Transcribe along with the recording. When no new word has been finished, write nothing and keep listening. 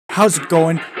How's it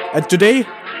going? Today,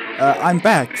 I'm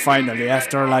back finally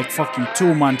after like fucking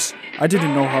 2 months. I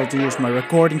didn't know how to use my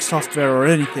recording software or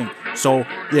anything. So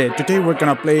yeah, today we're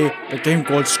gonna play a game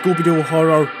called Scooby-Doo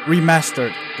Horror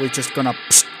Remastered. We're just gonna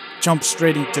jump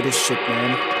straight into this shit,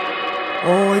 man.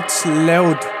 Oh, it's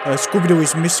loud. Scooby-Doo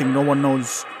is missing. No one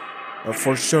knows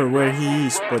for sure where he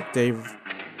is, but they've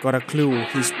got a clue.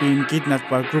 He's being kidnapped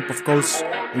by a group of ghosts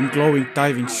in glowing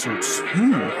diving suits.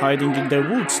 Hiding in the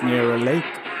woods near a lake.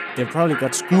 They probably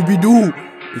got Scooby-Doo.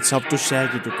 It's up to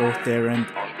Shaggy to go there and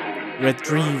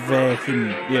retrieve him.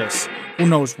 Yes. Who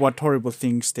knows what horrible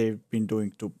things they've been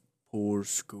doing to poor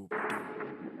Scooby-Doo.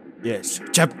 Yes.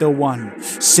 Chapter 1.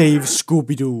 Save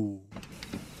Scooby-Doo.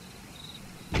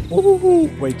 Oh,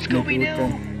 wait.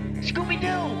 Scooby-Doo!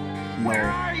 Scooby-Doo! Where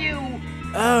are you?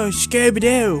 Oh,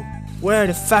 Scooby-Doo! Where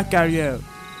the fuck are you?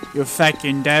 You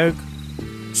fucking dog.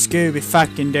 Scooby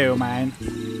fucking Doo, man.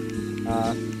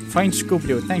 Find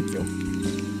Scooby-Doo, thank you.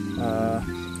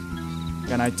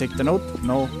 Can I take the note?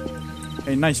 No.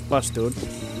 Hey, nice bus, dude.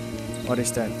 What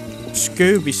is that?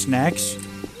 Scooby snacks?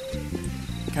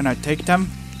 Can I take them?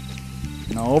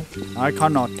 Nope, I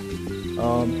cannot.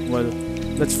 Well,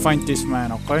 let's find this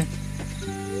man, okay?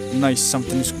 Nice,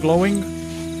 something is glowing.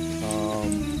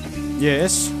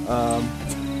 Yes.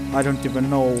 I don't even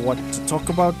know what to talk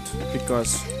about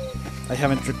because I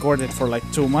haven't recorded for like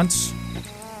 2 months.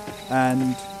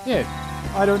 And yeah,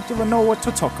 I don't even know what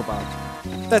to talk about.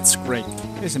 That's great,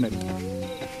 isn't it?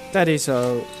 That is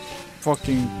a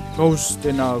fucking ghost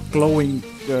in a glowing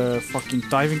fucking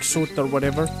diving suit or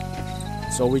whatever.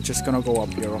 So we're just gonna go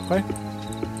up here, okay?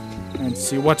 And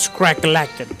see what's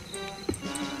crack-a-lackin'.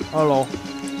 Hello.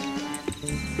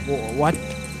 What?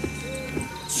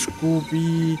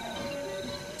 Scooby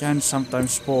can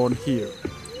sometimes spawn here.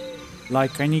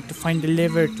 Like, I need to find the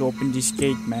lever to open this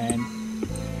gate, man.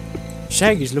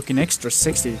 Shaggy's looking extra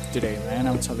sexy today, man,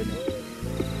 I'm telling you.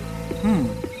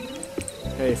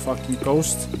 Hey, fucking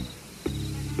ghost.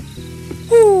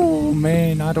 Oh,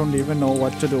 man, I don't even know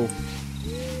what to do.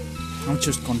 I'm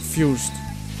just confused.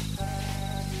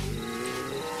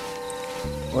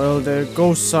 Well, the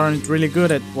ghosts aren't really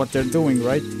good at what they're doing,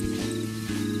 right?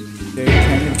 They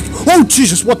can't... Oh,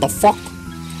 Jesus, what the fuck?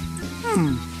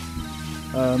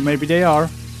 Maybe they are.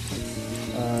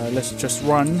 Let's just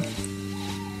run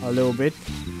a little bit.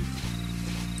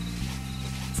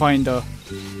 Find a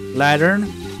lantern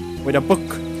with a book.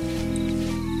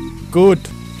 Good,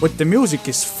 but the music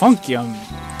is funky, I'm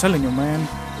telling you, man.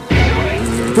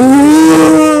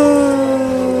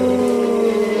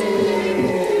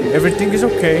 Everything is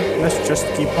okay. Let's just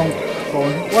keep on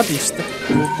going. What is that?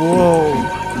 Whoa.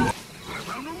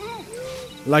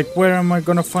 Like, where am I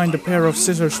gonna find a pair of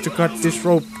scissors to cut this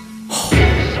rope?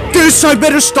 This, I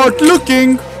better start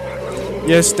looking!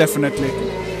 Yes, definitely.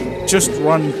 Just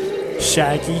run,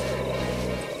 Shaggy.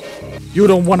 You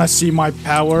don't wanna see my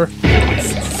power.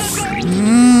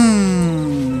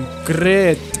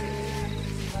 Great.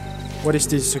 What is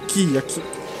this? A key? A key?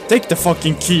 Take the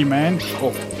fucking key, man.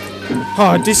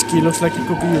 Oh, this key looks like it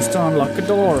could be used to unlock a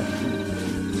door.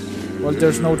 Well,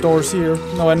 there's no doors here.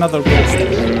 No, another ghost.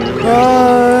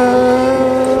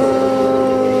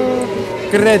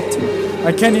 Great.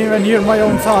 I can't even hear my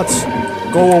own thoughts.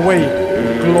 Go away,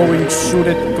 glowing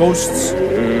suited ghosts.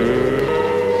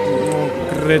 Oh,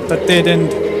 great, a dead end.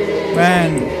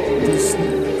 Man, this...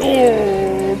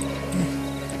 Oh!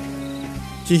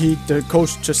 Hihi, the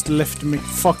ghost just left me.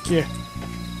 Fuck yeah.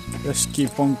 Let's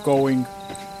keep on going.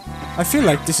 I feel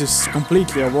like this is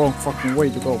completely a wrong fucking way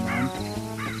to go, man.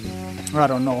 I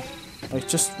don't know. Like,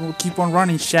 just keep on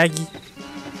running, Shaggy.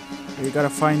 We gotta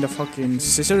find the fucking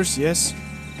scissors, yes?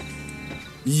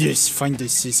 Yes, find the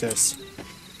scissors.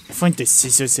 Find the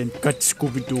scissors and cut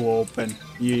Scooby-Doo open.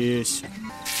 Yes.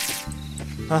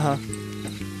 Haha.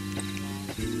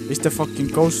 Is the fucking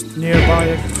ghost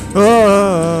nearby?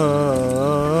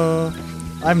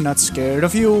 I'm not scared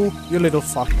of you, you little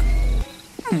fuck.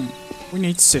 We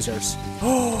need scissors.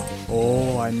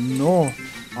 Oh, I know.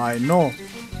 I know.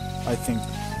 I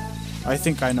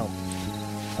think I know.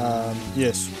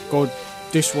 Yes, go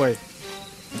this way.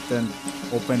 And then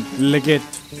open legate.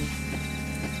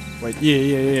 Wait,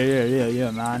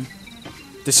 yeah, man.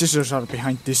 The scissors are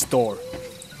behind this door.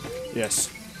 Yes.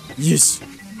 Yes.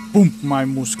 Boom, my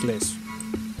muscles.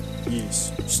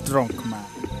 Yes, strong man.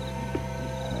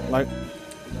 Like,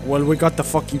 well, we got the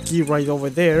fucking key right over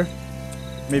there.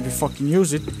 Maybe fucking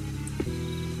use it.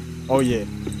 Oh yeah.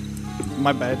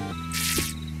 My bad.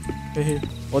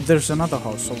 Oh, there's another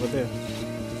house over there.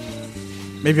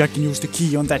 Maybe I can use the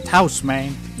key on that house,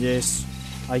 man. Yes,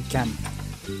 I can.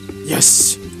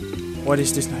 Yes! What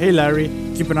is this? Hey, Larry.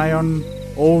 Keep an eye on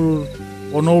old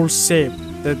on old safe.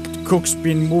 The cook's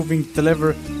been moving the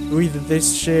lever to either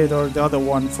this shed or the other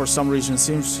one for some reason.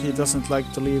 Seems he doesn't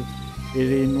like to leave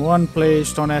it in one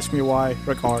place. Don't ask me why.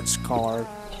 Regards, Carl.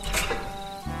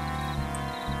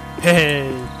 Hey!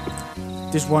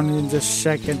 This one in the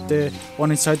shack and the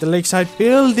one inside the lakeside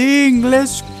building.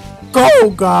 Let's go,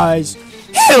 guys!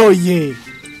 Hell yeah!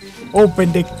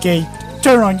 Open the gate,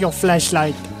 turn on your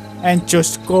flashlight, and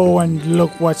just go and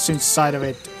look what's inside of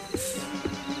it.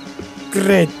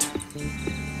 Great.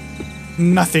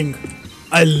 Nothing.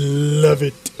 I love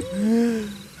it.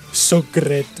 So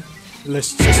great.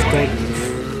 Let's just go.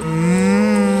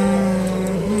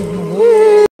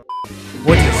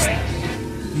 What is it?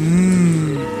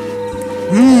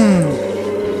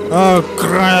 Oh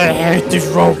great, this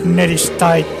rope net is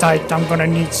tight. I'm gonna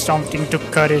need something to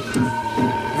cut it.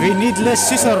 We need less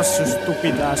scissors, you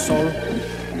stupid asshole.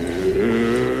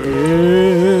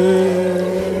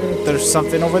 There's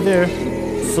something over there.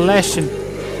 Flashing.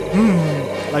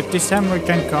 Like this hammer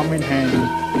can come in handy.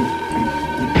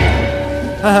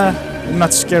 Haha, you're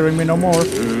not scaring me no more.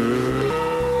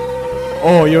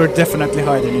 Oh, you're definitely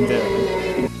hiding in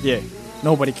there. Yeah,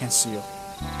 nobody can see you.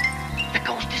 The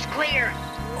coast is clear.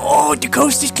 Oh, the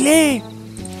coast is clear.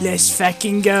 Let's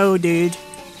fucking go, dude.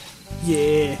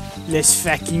 Yeah, let's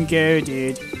fucking go,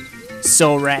 dude.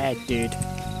 So rad, dude.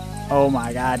 Oh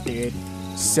my god, dude.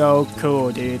 So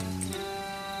cool, dude.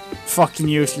 Fucking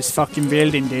useless fucking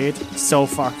building, dude. So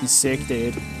fucking sick,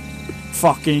 dude.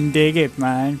 Fucking dig it,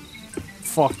 man.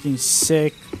 Fucking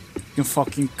sick. You can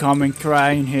fucking come and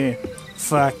cry in here.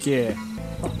 Fuck yeah.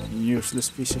 Fucking useless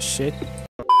piece of shit.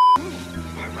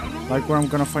 Like where I'm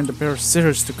gonna find a pair of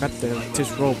scissors to cut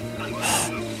this rope.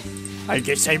 I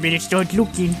guess I better start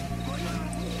looking.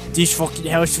 This fucking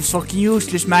house is fucking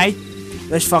useless, mate.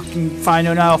 Let's fucking find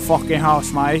another fucking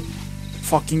house, mate.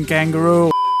 Fucking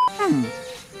kangaroo.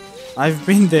 I've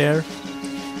been there.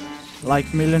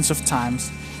 Like millions of times.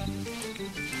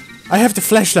 I have the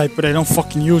flashlight, but I don't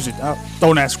fucking use it.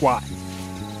 Don't ask why.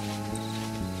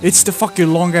 It's the fucking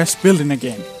long ass building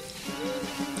again.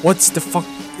 What's the fuck?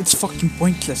 It's fucking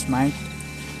pointless, mate.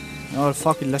 Oh,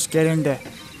 fuck it, let's get in there.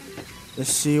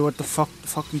 Let's see what the fuck the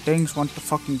fucking things want to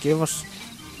fucking give us.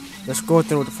 Let's go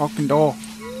through the fucking door.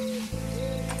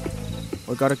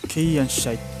 We got a key and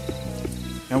shit.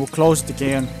 And we'll close it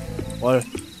again. Well,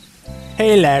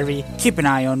 hey Larry, keep an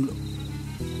eye on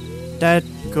that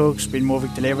cook's been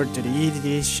moving delivered to the either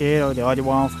this shit or the other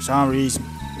one for some reason.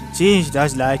 She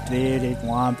does like to leave it in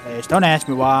one place. Don't ask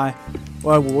me why.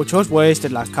 Well, we just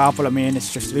wasted like a couple of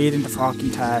minutes just reading the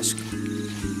fucking task.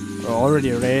 We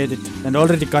already read it and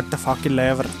already got the fucking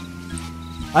lever.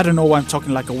 I don't know why I'm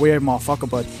talking like a weird motherfucker,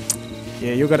 but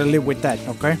yeah, you gotta live with that,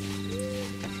 okay?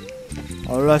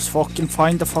 Or let's fucking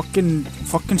find the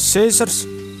fucking scissors.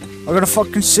 I gotta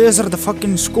fucking scissor the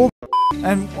fucking Scooby.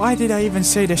 And why did I even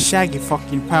say the shaggy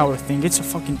fucking power thing? It's a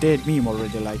fucking dead meme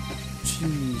already, like.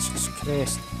 Jesus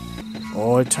Christ.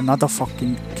 Oh, it's another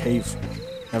fucking cave.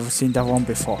 Never seen that one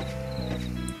before.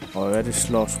 Oh, very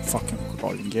slow fucking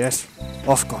crawling, yes?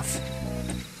 Of course.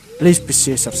 Please be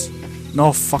scissors.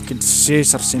 No fucking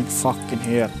scissors in fucking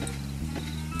here.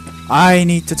 I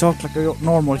need to talk like a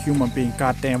normal human being,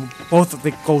 goddamn. Both of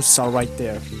the ghosts are right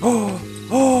there. Oh,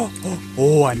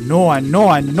 I know.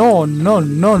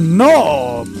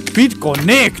 No. Bit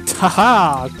connect.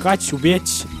 Haha, got you,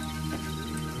 bitch.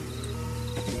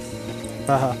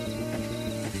 Haha.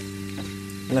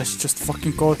 Let's just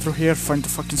fucking go through here, find the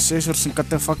fucking scissors and cut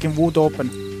the fucking wood open.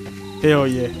 Hell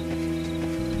yeah.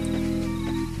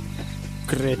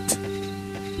 Great.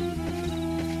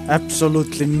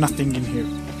 Absolutely nothing in here.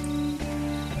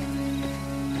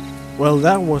 Well,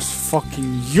 that was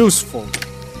fucking useful.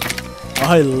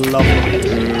 I love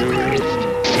it.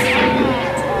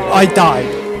 I died.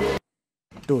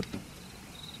 Dude.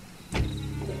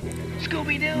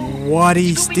 Scooby-Doo! What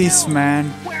is this, man?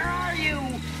 Where are you?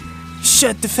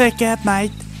 Shut the fuck up,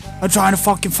 mate. I'm trying to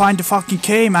fucking find the fucking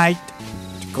key, mate.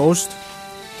 Ghost,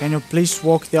 can you please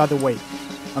walk the other way?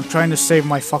 I'm trying to save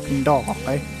my fucking dog,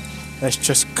 okay? Let's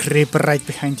just creep right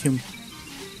behind him.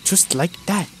 Just like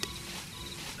that.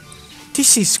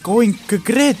 This is going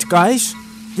great, guys.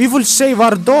 We will save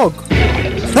our dog.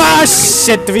 Ah,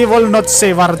 shit. We will not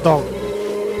save our dog.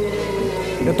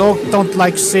 The dog don't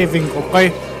like saving,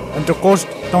 okay? And the ghost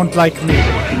don't like me.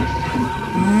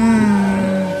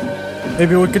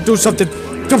 Maybe we could do something.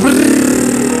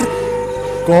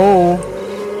 Go.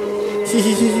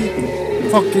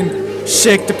 Fucking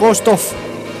shake the ghost off.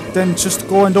 Then just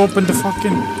go and open the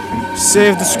fucking...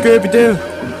 Save the Scooby-Doo.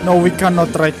 No, we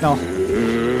cannot right now.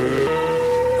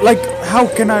 Like, how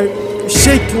can I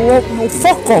shake you up? No,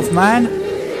 fuck off, man.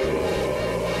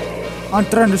 I'm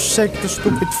trying to shake the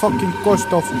stupid fucking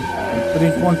ghost off, but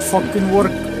it won't fucking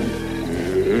work.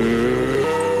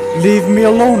 Leave me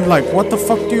alone, like, what the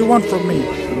fuck do you want from me?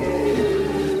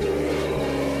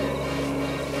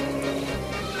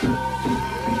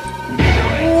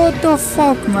 What the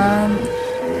fuck, man?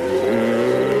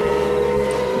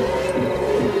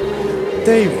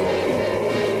 Dave.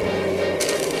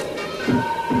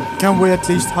 Can we at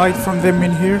least hide from them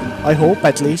in here? I hope,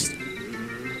 at least.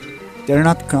 They're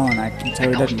not gone, I can tell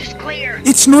you that.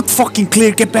 It's not fucking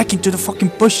clear. Get back into the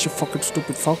fucking bush, you fucking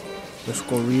stupid fuck. Let's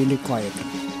go really quiet.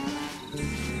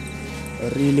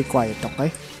 Really quiet,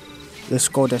 okay? Let's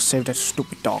go there, save that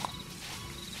stupid dog.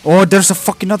 Oh, there's a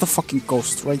fucking other fucking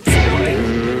ghost right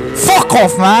there. Fuck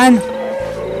off, man!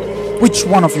 Which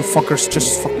one of you fuckers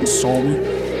just fucking saw me?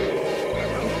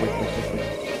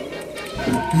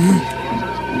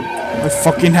 I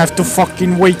fucking have to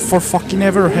fucking wait for fucking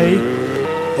ever, hey?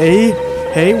 Hey?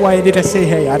 Hey? Why did I say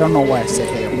hey? I don't know why I said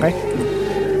hey, okay?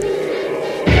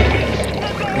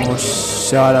 Oh,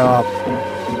 shut up.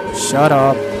 Shut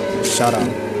up. Shut up.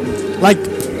 Like,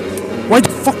 why the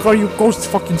fuck are you ghosts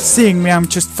fucking seeing me? I'm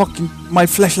just fucking... My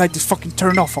flashlight is fucking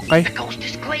turned off, okay? The coast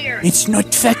is clear. It's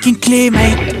not fucking clear,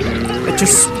 mate. It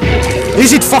just...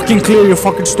 Is it fucking clear, you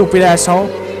fucking stupid asshole?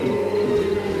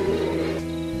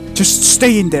 Just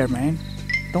stay in there, man.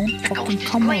 Don't fucking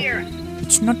come out.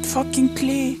 It's not fucking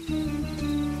clear.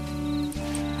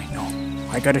 I know.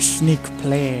 I got a sneak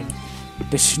plan.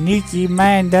 The sneaky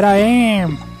man that I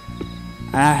am.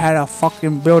 And I had a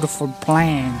fucking beautiful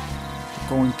plan to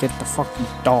go and get the fucking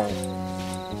dog.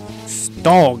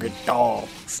 Dog.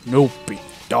 Snoopy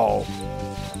dog.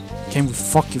 Can we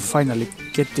fucking finally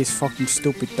get this fucking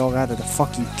stupid dog out of the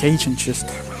fucking cage and just...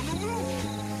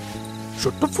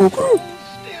 Shut the fuck up.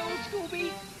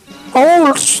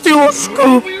 Oh, still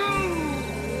Scooby!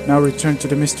 Now return to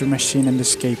the mystery machine and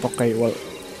escape. Okay, well,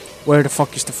 where the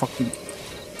fuck is the fucking...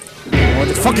 Oh,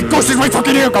 the fucking ghost is right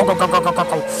fucking here! Go!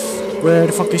 Where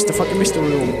the fuck is the fucking mystery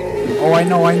room? Oh, I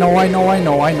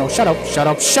know. Shut up.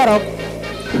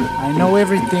 I know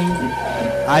everything.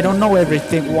 I don't know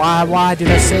everything. Why did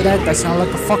I say that? That sounds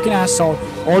like a fucking asshole.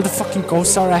 All the fucking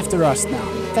ghosts are after us now.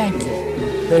 Thank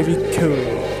you. Very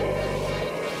cool.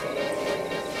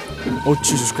 Oh,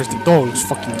 Jesus Christ, the dog looks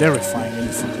fucking terrifying in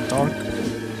the fucking dark.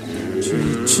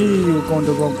 Gee, you're going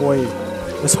the wrong way.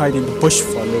 Let's hide in the bush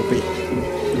for a little bit.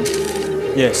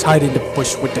 Yes, hide in the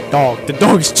bush with the dog. The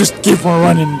dog is just keep on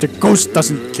running. The ghost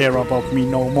doesn't care about me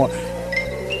no more.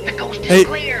 The coast is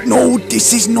clear. No,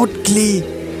 this is not clear.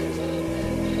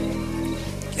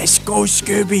 Let's go,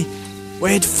 Scooby.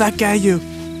 Where the fuck are you?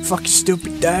 Fucking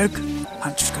stupid dog.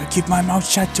 I'm just gonna keep my mouth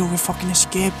shut till we fucking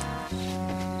escape.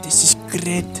 This is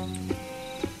great.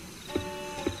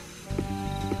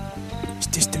 Is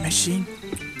this the machine?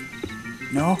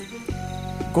 No?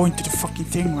 Going to the fucking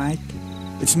thing, right?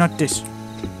 It's not this.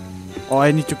 Oh,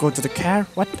 I need to go to the car?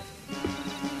 What?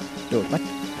 Dude, what?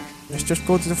 Let's just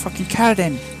go to the fucking car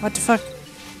then. What the fuck?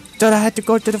 Thought I had to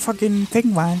go to the fucking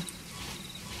thing, man.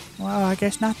 Well, I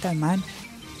guess not then, man.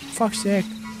 Fuck's sake.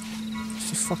 Let's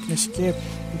just fucking escape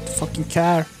with the fucking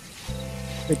car.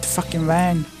 With the fucking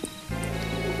van.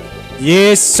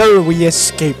 Yes, sir, we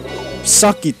escape.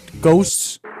 Suck it,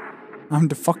 ghosts. I'm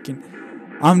the fucking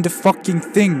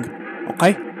thing.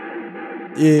 Okay?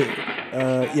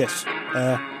 Yes.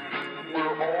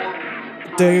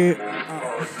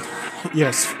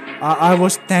 Yes. I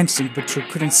was dancing, but you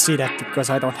couldn't see that because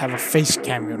I don't have a face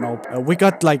cam, you know. We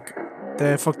got like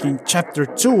the fucking chapter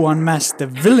 2 Unmask the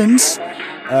Villains.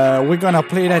 We're gonna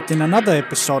play that in another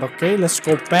episode, okay? Let's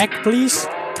go back, please.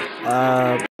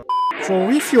 So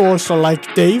if you also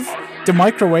like Dave, the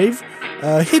microwave,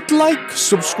 hit like,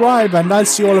 subscribe, and I'll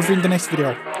see all of you in the next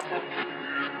video.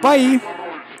 Bye!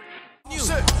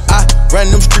 I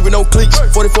ran them street with no cleats,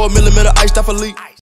 44mm iced off a leak.